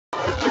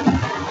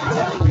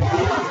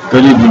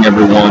Good evening,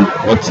 everyone.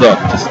 What's up?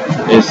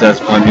 This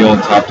is my meal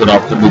and topped it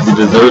off with the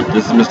dessert.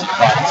 This is Mr.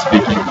 Hot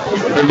speaking.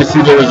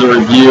 Previously, there was a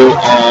review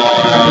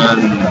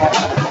on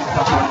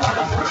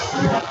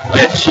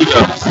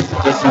Cheetos.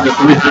 This is the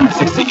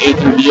 368th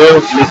review.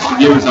 This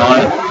review is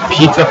on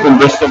pizza from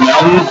Bristol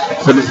Mountain.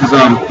 So this is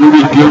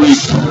gooey,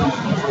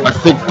 a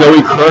thick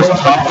doughy crust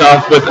topped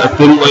off with a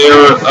thin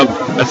layer of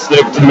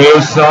acidic tomato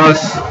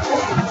sauce,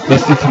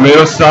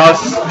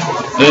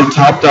 and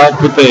topped off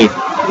with a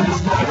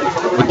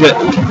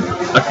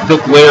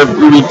thick layer of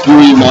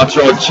gooey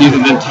mozzarella cheese,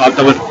 and then topped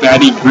off with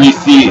fatty,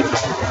 greasy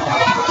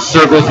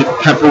circles of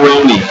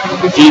pepperoni,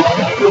 deep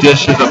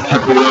dishes of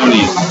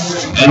pepperoni,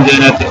 and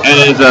then at the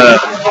end is a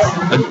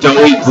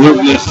doughy,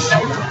 glutinous,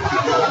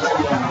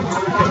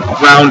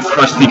 brown,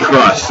 crusty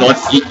crust. So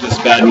let's eat this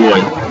bad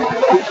boy.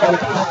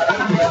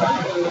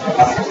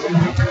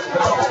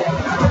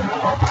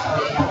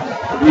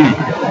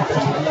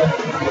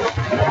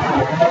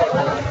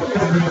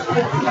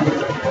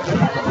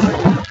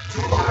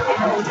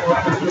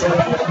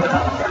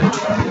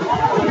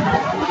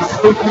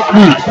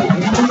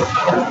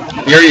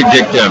 Very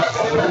addictive.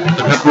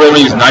 The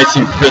pepperoni is nice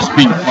and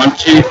crispy and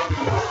crunchy.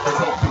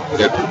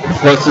 The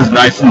crust is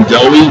nice and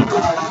doughy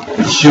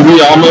and chewy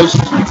almost.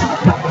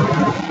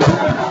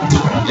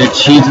 The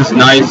cheese is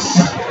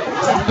nice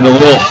and a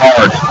little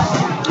hard.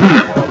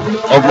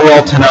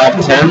 Overall, 10 out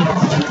of 10.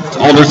 That's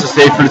all there's to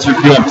say for this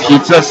review on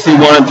pizza.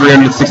 C1 and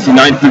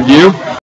 369th review.